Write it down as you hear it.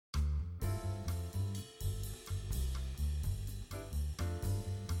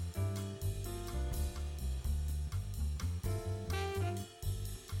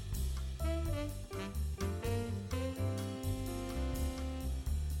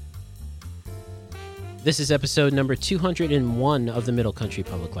This is episode number 201 of the Middle Country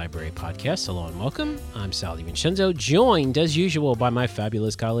Public Library podcast. Hello and welcome. I'm Sal DiVincenzo, joined as usual by my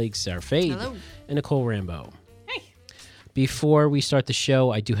fabulous colleagues Sarah Fade and Nicole Rambo. Hey. Before we start the show,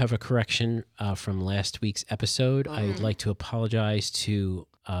 I do have a correction from last week's episode. I'd like to apologize to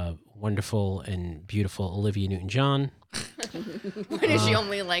wonderful and beautiful Olivia Newton-John. When is she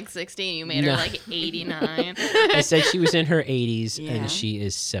only like 16? You made her like 89. I said she was in her 80s and she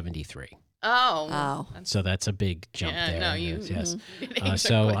is 73. Oh. So that's a big jump there. No, you. Yes.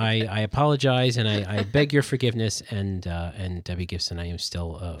 So I apologize and I beg your forgiveness. And Debbie Gibson, I am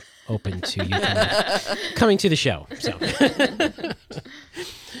still open to you coming to the show. So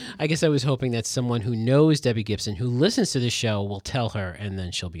I guess I was hoping that someone who knows Debbie Gibson, who listens to the show, will tell her, and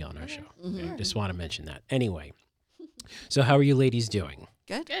then she'll be on our show. Okay, just want to mention that. Anyway, so how are you ladies doing?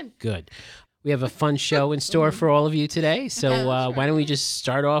 Good. We have a fun show in store for all of you today. So why don't we just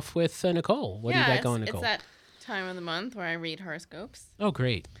start off with Nicole? What do you got going, Nicole? It's that time of the month where I read horoscopes. Oh,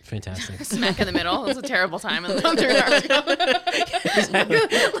 great. Fantastic. Smack in the middle. It's a terrible time in the month to read horoscopes.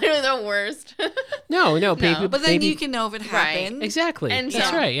 Literally the worst. No. But then you can know if it happened. Right. Exactly. And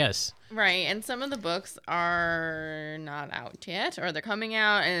That's so- right, yes. Right. And some of the books are not out yet, or they're coming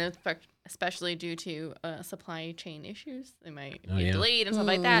out, and especially due to supply chain issues. They might get delayed and stuff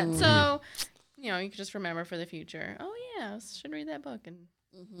like that. So, you can just remember for the future. Oh, yeah, I should read that book in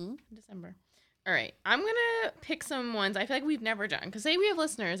December. All right. I'm going to pick some ones I feel like we've never done. Because say we have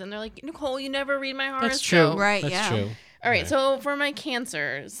listeners, and they're like, Nicole, you never read my horoscope. That's true. Right, That's yeah. true. All right, so for my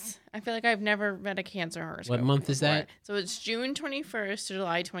cancers, I feel like I've never read a cancer horoscope. What month is that? So it's June 21st to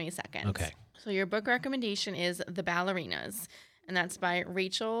July 22nd. Okay. So your book recommendation is The Ballerinas, and that's by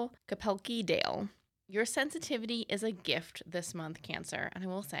Rachel Kapelke Dale. Your sensitivity is a gift this month, Cancer. And I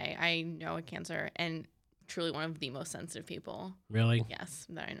will say, I know a Cancer and truly one of the most sensitive people. Really? Yes,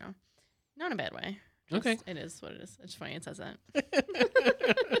 that I know. Not in a bad way. Okay. It is what it is. It's funny it says that.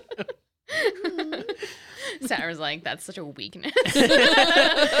 Sarah's like, that's such a weakness.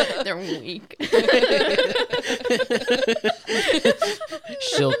 They're weak.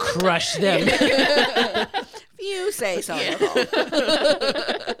 She'll crush them. You say so.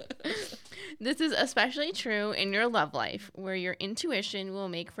 This is especially true in your love life, where your intuition will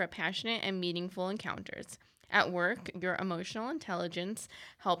make for passionate and meaningful encounters. At work, your emotional intelligence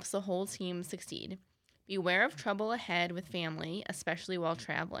helps the whole team succeed. Beware of trouble ahead with family, especially while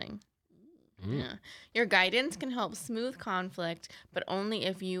traveling. Yeah. Your guidance can help smooth conflict, but only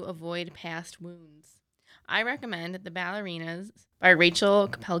if you avoid past wounds. I recommend The Ballerinas by Rachel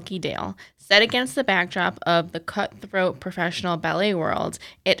Kapelke Dale. Set against the backdrop of the cutthroat professional ballet world,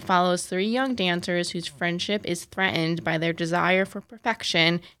 it follows three young dancers whose friendship is threatened by their desire for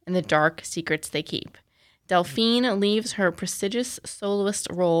perfection and the dark secrets they keep. Delphine leaves her prestigious soloist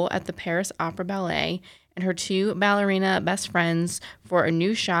role at the Paris Opera Ballet and her two ballerina best friends for a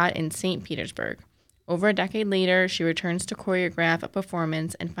new shot in St. Petersburg. Over a decade later, she returns to choreograph a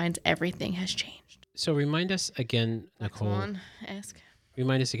performance and finds everything has changed. So remind us again, Nicole. Ask.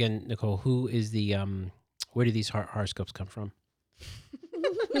 Remind us again, Nicole, who is the, where do these horoscopes come from?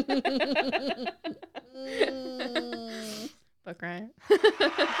 Book Riot.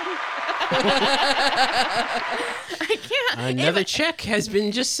 I can't. Another check has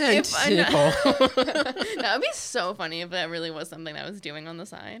been just sent to Nicole. That would be so funny if that really was something I was doing on the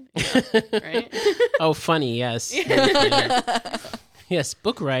side. Right? Oh, funny, yes. Yes,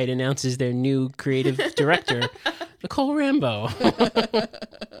 Book Riot announces their new creative director, Nicole Rambo.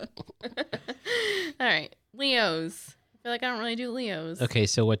 All right. Leos. I feel like I don't really do Leos. Okay,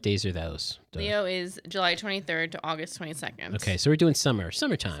 so what days are those? Leo is July 23rd to August 22nd. Okay, so we're doing summertime.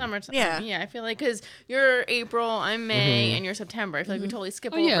 Summertime. Yeah. Yeah, I feel like because you're April, I'm May, and you're September. I feel like we totally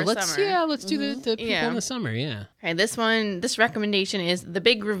skip over summer. Let's do the people in the summer, yeah. Okay, this recommendation is The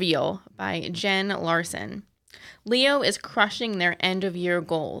Big Reveal by Jen Larson. Leo is crushing their end-of-year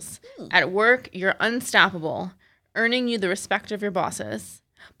goals. At work, you're unstoppable, earning you the respect of your bosses.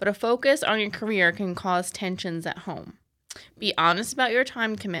 But a focus on your career can cause tensions at home. Be honest about your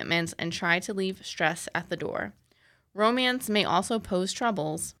time commitments and try to leave stress at the door. Romance may also pose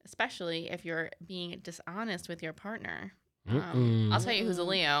troubles, especially if you're being dishonest with your partner. I'll tell you who's a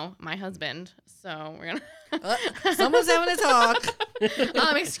Leo, my husband. So we're gonna. Someone's having a talk.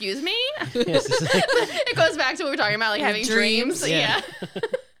 Excuse me. Yes, It goes back to what we were talking about, like having dreams. Yeah.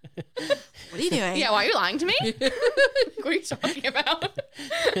 What are you doing? Yeah. Why are you lying to me? What are you talking about?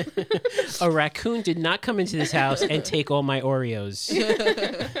 A raccoon did not come into this house and take all my Oreos.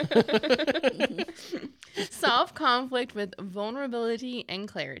 Solve conflict with vulnerability and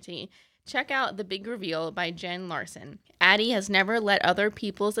clarity. check out The Big Reveal by Jen Larson. Addie has never let other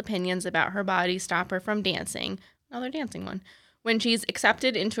people's opinions about her body stop her from dancing. Another dancing one. When she's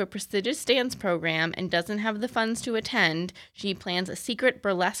accepted into a prestigious dance program and doesn't have the funds to attend, she plans a secret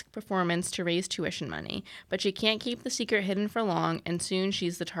burlesque performance to raise tuition money. But she can't keep the secret hidden for long, and soon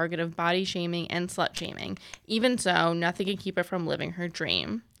she's the target of body shaming and slut shaming. Even so, nothing can keep her from living her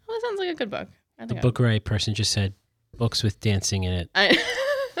dream. Well, that sounds like a good book. The Book Riot person just said books with dancing in it.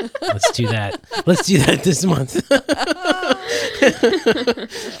 Let's do that. Let's do that this month.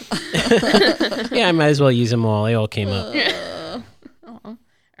 Yeah, I might as well use them all. They all came up. All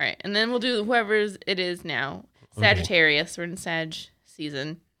right, and then we'll do whoever's it is now. Sagittarius. We're in Sag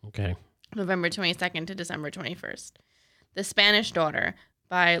season. Okay. November 22nd to December 21st. The Spanish Daughter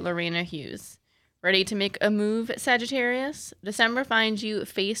by Lorena Hughes. Ready to make a move, Sagittarius? December finds you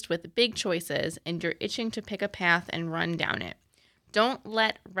faced with big choices, and you're itching to pick a path and run down it. Don't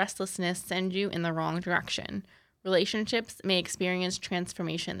let restlessness send you in the wrong direction. Relationships may experience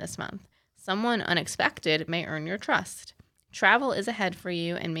transformation this month. Someone unexpected may earn your trust. Travel is ahead for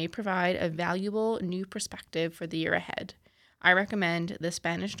you and may provide a valuable new perspective for the year ahead. I recommend The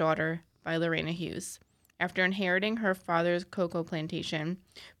Spanish Daughter by Lorena Hughes. After inheriting her father's cocoa plantation,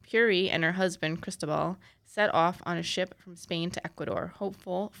 Puri and her husband, Cristobal, set off on a ship from Spain to Ecuador,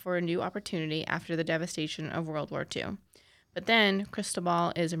 hopeful for a new opportunity after the devastation of World War II. But then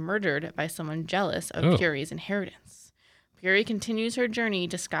Cristobal is murdered by someone jealous of Puri's inheritance. Puri continues her journey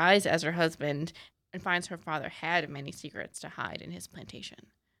disguised as her husband and finds her father had many secrets to hide in his plantation.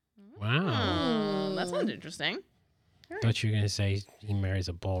 Wow. That sounds interesting. I thought you were going to say he marries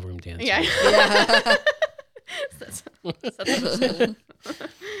a ballroom dancer. Yeah. That's interesting.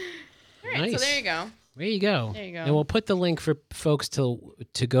 All right, Nice. so there you go. There you go. There you go. And we'll put the link for folks to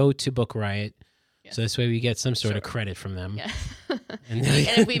go to Book Riot. Yes. So this way we get some sort of credit from them. Yeah. And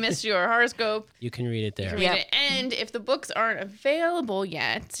if we missed your horoscope, you can read it there. read it. And if the books aren't available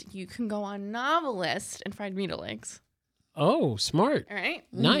yet, you can go on Novelist and find Rita links. Oh, smart. All right.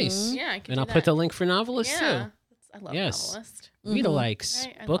 Nice. Yeah, I can And do I'll that. put the link for Novelist Yeah. too. I love Yes. Novelist. Rita likes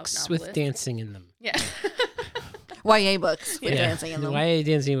Right, I love books with Novelist. dancing in them. Yeah. YA books with dancing in them. YA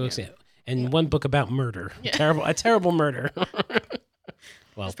dancing books. Yeah. And one book about murder. A terrible murder.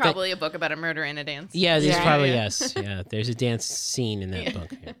 Well, There's probably a book about a murder and a dance. yeah, there's probably, Yeah. yes. Yeah, there's a dance scene in that book.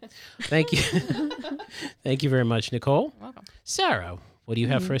 Yeah. Thank you. Thank you very much, Nicole. You're welcome. Sarah, what do you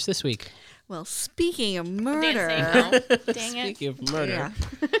have for us this week? Well, speaking of murder, Dang it. Speaking of murder.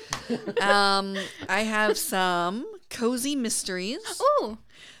 I have some cozy mysteries Ooh,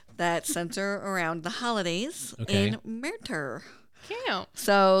 that center around the holidays in murder. cute.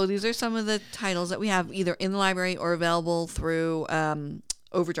 So these are some of the titles that we have either in the library or available through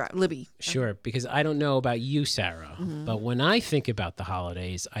Overdrive, Libby. Sure, because I don't know about you, Sarah, but when I think about the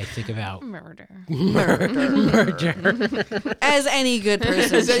holidays, I think about Murder. murder. As any good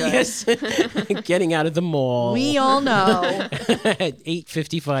person should. Yes, getting out of the mall. We all know. At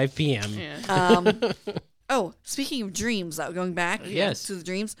 8:55 p.m. Yeah. Oh, speaking of dreams, though, going back Yes. to the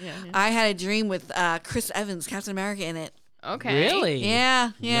dreams, Yeah. I had a dream with Chris Evans, Captain America, in it. Okay. Really?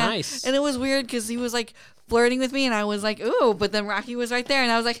 Yeah. Nice. And it was weird because he was like flirting with me, and I was like, ooh, but then Rocky was right there, and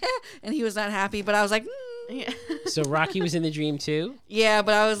I was like, and he was not happy, but I was like, Yeah. So Rocky was in the dream too? yeah,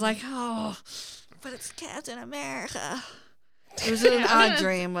 but I was like, oh, but it's Captain America. It was an odd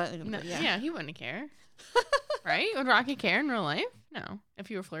dream, but No, yeah. yeah, he wouldn't care. Right? Would Rocky care in real life? No.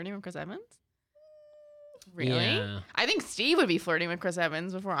 If you were flirting with Chris Evans? Really? Yeah. I think Steve would be flirting with Chris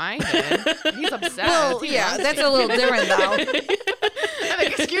Evans before I did. He's obsessed. Well, He yeah, loves that's you. a little different, though. I'm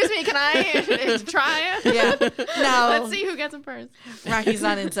like, excuse me, can I try it? Yeah. No. Let's see who gets him first. Rocky's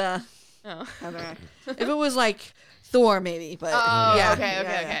not into. Oh. I don't know. If it was like Thor, maybe, but Oh, yeah.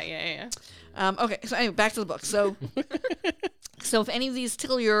 okay. Yeah. Okay, so anyway, back to the book. So, so if any of these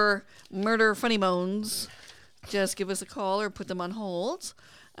tickle your murder funny bones, just give us a call or put them on hold.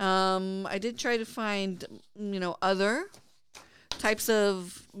 I did try to find, other types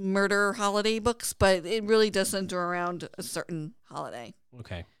of murder holiday books, but it really does center around a certain holiday.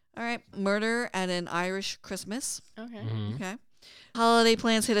 Okay. All right, Murder at an Irish Christmas. Okay. Okay. Holiday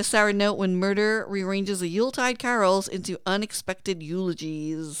plans hit a sour note when murder rearranges the Yuletide carols into unexpected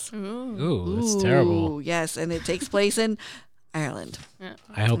eulogies. Ooh. That's terrible. Yes, and it takes place in Ireland.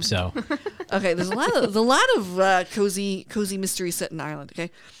 I hope so. Okay, there's a lot of cozy mysteries set in Ireland.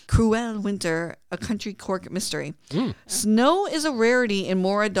 Okay, Cruel Winter, a country Cork mystery. Snow is a rarity in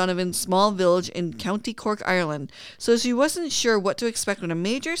Maura Donovan's small village in County Cork, Ireland. So she wasn't sure what to expect when a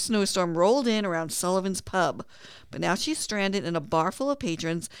major snowstorm rolled in around Sullivan's pub. But now she's stranded in a bar full of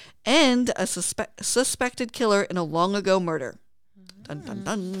patrons and a suspected killer in a long ago murder. Dun dun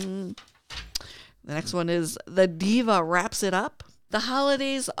dun. The next one is The Diva Wraps It Up. The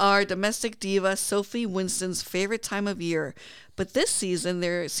holidays are domestic diva Sophie Winston's favorite time of year, but this season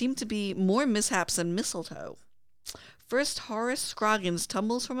there seem to be more mishaps than mistletoe. First, Horace Scroggins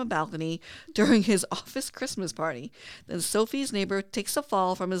tumbles from a balcony during his office Christmas party. Then Sophie's neighbor takes a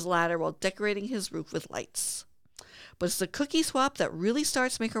fall from his ladder while decorating his roof with lights. But it's the cookie swap that really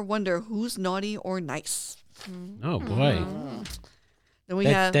starts to make her wonder who's naughty or nice. Oh, boy. Then we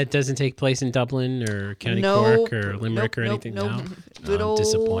that doesn't take place in Dublin or County Cork or Limerick or anything? No? Good I'm old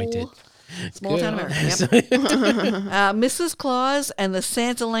disappointed. Small town America. Yep. Mrs. Claus and the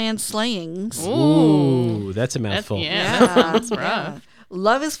Santa Land Slayings. Ooh, that's a mouthful. That's rough. Yeah.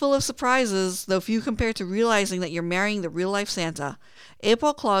 Love is full of surprises, though few compare to realizing that you're marrying the real-life Santa.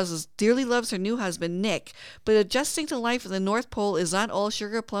 April Claus dearly loves her new husband, Nick, but adjusting to life at the North Pole is not all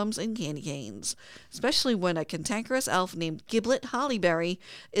sugar plums and candy canes, especially when a cantankerous elf named Giblet Hollyberry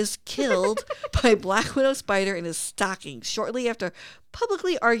is killed by a Black Widow spider in his stocking shortly after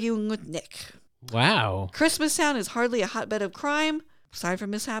publicly arguing with Nick. Wow. Christmastown is hardly a hotbed of crime, aside from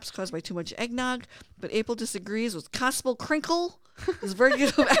mishaps caused by too much eggnog, but April disagrees with Constable Crinkle, who's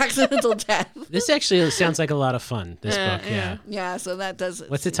verdict of accidental death. This actually sounds like a lot of fun, this book, yeah. Yeah, so that does it.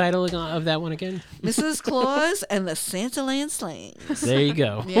 What's the title of that one again? Mrs. Claus and the Santa Land Slayings. There you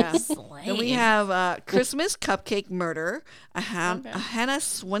go. Yeah. Then we have Christmas Cupcake Murder, a Hannah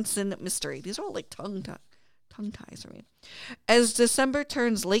Swenson mystery. These are all like tongue ties for me. As December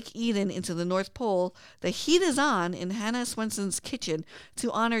turns Lake Eden into the North Pole, the heat is on in Hannah Swenson's kitchen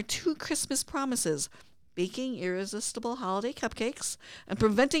to honor 2 Christmas promises: baking irresistible holiday cupcakes and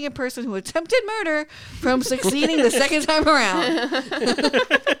preventing a person who attempted murder from succeeding the second time around.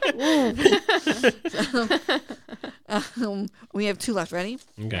 We have 2 left. Ready?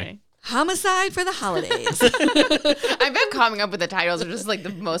 Okay. Homicide for the holidays. I bet coming up with the titles are just like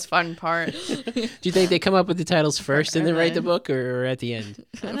the most fun part. Do you think they come up with the titles first and then write the book, or at the end?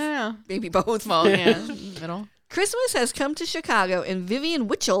 I don't know. Maybe both. Well, yeah, middle. Christmas has come to Chicago, and Vivian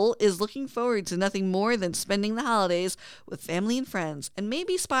Witchell is looking forward to nothing more than spending the holidays with family and friends, and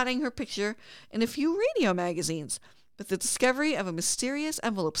maybe spotting her picture in a few radio magazines. But the discovery of a mysterious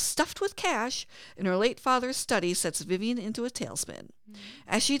envelope stuffed with cash in her late father's study sets Vivian into a tailspin.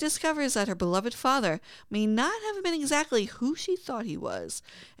 As she discovers that her beloved father may not have been exactly who she thought he was,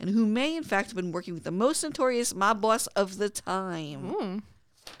 and who may in fact have been working with the most notorious mob boss of the time.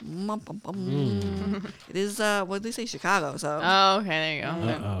 It is, what did they say, Chicago, so. Oh, okay, there you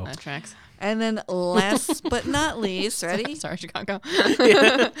go. That tracks. And then last but not least, ready? Sorry, Chicago.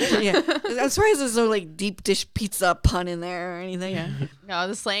 Yeah. I'm surprised there's no like deep dish pizza pun in there or anything. Yeah. No,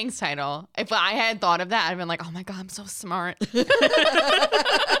 the Slayings title. If I had thought of that, I'd been like, oh my God, I'm so smart.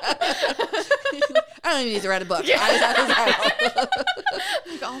 I don't even need to write a book. Yeah. I just have the title.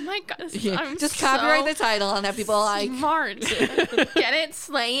 Like, oh my God. Yeah. Just copyright the title and have people like. Smart. Get it?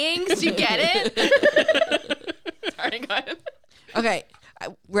 Slayings? You get it? Sorry, go ahead. Okay.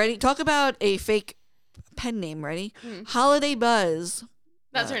 Ready? Talk about a fake pen name. Ready? Holiday Buzz.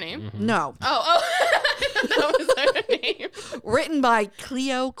 That's her name? Mm-hmm. No. Oh. That was her name. Written by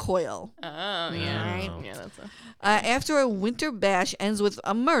Cleo Coyle. Oh, yeah. Right. Yeah, that's a... After a winter bash ends with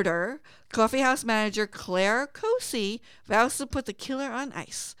a murder, coffeehouse manager Claire Cosi vows to put the killer on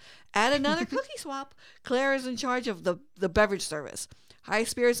ice. Add another cookie swap. Claire is in charge of the beverage service. High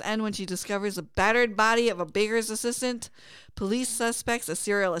spirits end when she discovers the battered body of a baker's assistant. Police suspects a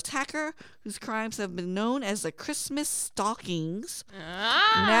serial attacker whose crimes have been known as the Christmas Stalkings.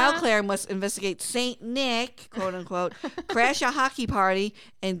 Now Claire must investigate Saint Nick, quote unquote, crash a hockey party,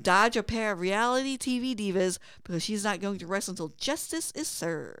 and dodge a pair of reality TV divas because she's not going to rest until justice is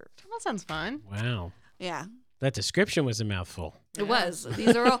served. That sounds fun. Wow. Yeah. That description was a mouthful. It was.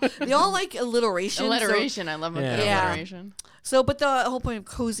 These are all like alliteration. Alliteration. I love alliteration. So, but the whole point of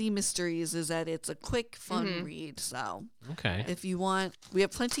Cozy Mysteries is that it's a quick, fun read. So, okay. If you want, we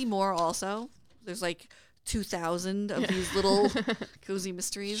have plenty more also. There's like 2,000 of these little Cozy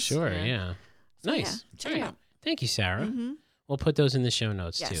Mysteries. Sure, yeah. So, nice. Yeah, check it out. Thank you, Sarah. Mm-hmm. We'll put those in the show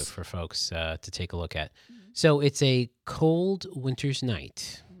notes, too, for folks to take a look at. So it's a cold winter's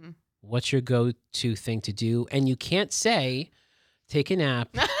night. What's your go-to thing to do? And you can't say, take a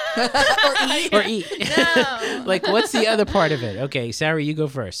nap or eat. No. Like, what's the other part of it? Okay, Sarah, you go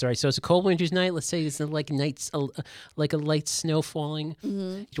first. All right, so it's a cold winter's night. Let's say it's like like a light snow falling.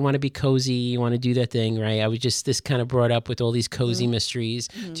 You want to be cozy. You want to do that thing, right? I was just this kind of brought up with all these cozy mysteries.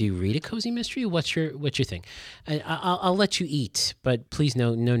 Do you read a cozy mystery? What's your thing? I'll let you eat, but please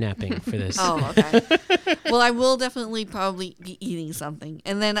no napping for this. Oh, okay. Well, I will definitely probably be eating something.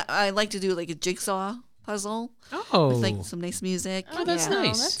 And then I like to do like a jigsaw puzzle. Oh. With like some nice music. Oh, that's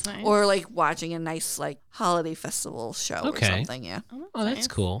nice. That's nice. Or like watching a nice like holiday festival show or something. Yeah. Oh, that's nice.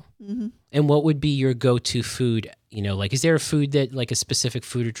 cool. Mm-hmm. And what would be your go-to food? You know, like, is there a food that, like a specific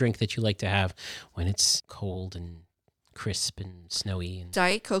food or drink that you like to have when it's cold and crisp and snowy? And...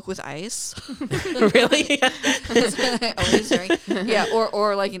 Diet Coke with ice. Really? That's what I always drink. Yeah,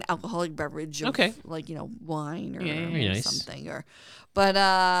 or like an alcoholic beverage. Of, Okay. Like, you know, wine or Very nice. something. But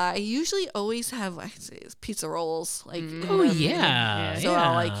I usually always have pizza rolls. Like, Oh, yeah. So yeah.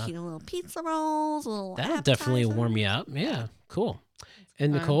 I'll like, you know, little pizza rolls, little That'll definitely warm you up. Yeah, cool.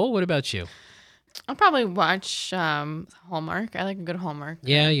 And Nicole, what about you? I'll probably watch Hallmark. I like a good Hallmark.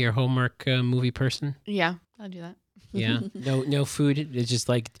 Yeah, you're a Hallmark movie person. Yeah, I'll do that. Yeah, no food. It's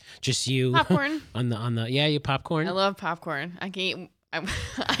just you. Popcorn. on the you popcorn. I love popcorn. I can eat.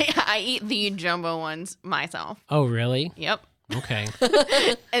 I eat the jumbo ones myself. Oh, really? Yep. Okay.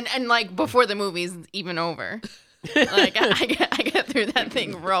 and like before the movie's even over, like I get through that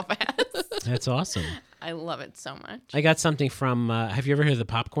thing real fast. That's awesome. I love it so much. I got something from. Have you ever heard of the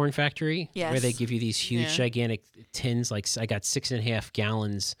Popcorn Factory? Yes. Where they give you these huge, gigantic tins. Like I got 6.5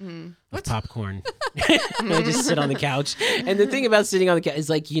 gallons of popcorn. I just sit on the couch. And the thing about sitting on the couch is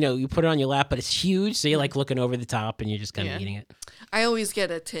like, you know, you put it on your lap, but it's huge, so you're like looking over the top, and you're just kind of eating it. I always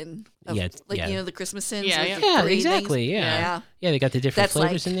get a tin. Of, Yeah, like, yeah. you know, the Christmas tins. Yeah, like yeah. the Yeah, three exactly. things. Yeah. They got the different That's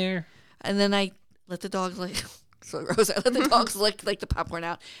flavors like- in there. And then I let the dogs like so gross. I let the dogs lick like the popcorn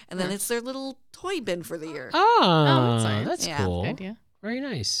out, and then it's their little toy bin for the year. Oh, that's nice. that's Yeah. cool. Good idea. Very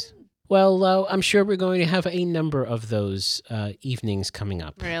nice. Well, I'm sure we're going to have a number of those evenings coming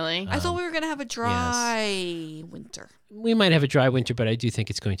up. Really? I thought we were gonna have a dry winter. We might have a dry winter, but I do think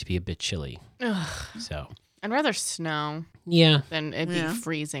it's going to be a bit chilly. Ugh. So, I'd rather snow yeah. than it'd Yeah. be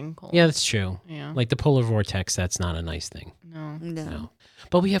freezing cold. Yeah, that's true. Yeah. Like the polar vortex, that's not a nice thing. No. No.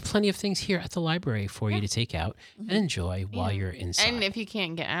 But we have plenty of things here at the library for you to take out and enjoy while you're inside. And if you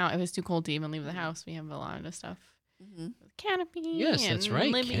can't get out, if it's too cold to even leave the house, we have a lot of stuff. Canopy. Yes, that's and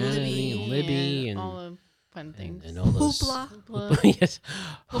right. Libby, Canopy, Libby, and all the fun things. and all those Hoopla. yes.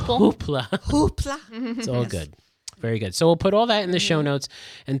 Hoopla. Hoopla. It's all good. Very good. So we'll put all that in the show notes.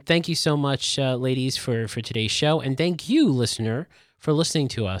 And thank you so much, ladies, for today's show. And thank you, listener, for listening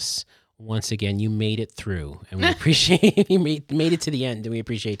to us. Once again, you made it through, and we appreciate you made it to the end, and we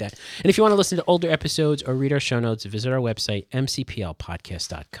appreciate that. And if you want to listen to older episodes or read our show notes, visit our website,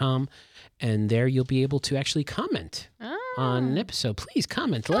 mcplpodcast.com, and there you'll be able to actually comment on an episode. Please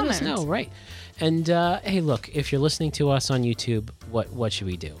comment. Let us know, right? And hey, look, if you're listening to us on YouTube, what should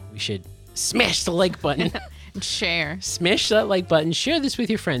we do? We should smash the like button. Share. Smash that like button. Share this with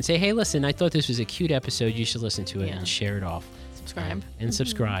your friends. Say, hey, listen, I thought this was a cute episode. You should listen to it and share it off. Subscribe. And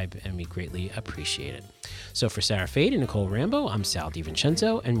subscribe, and we greatly appreciate it. So for Sarah Fade and Nicole Rambo, I'm Sal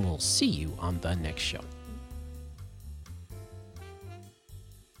DiVincenzo, and we'll see you on the next show.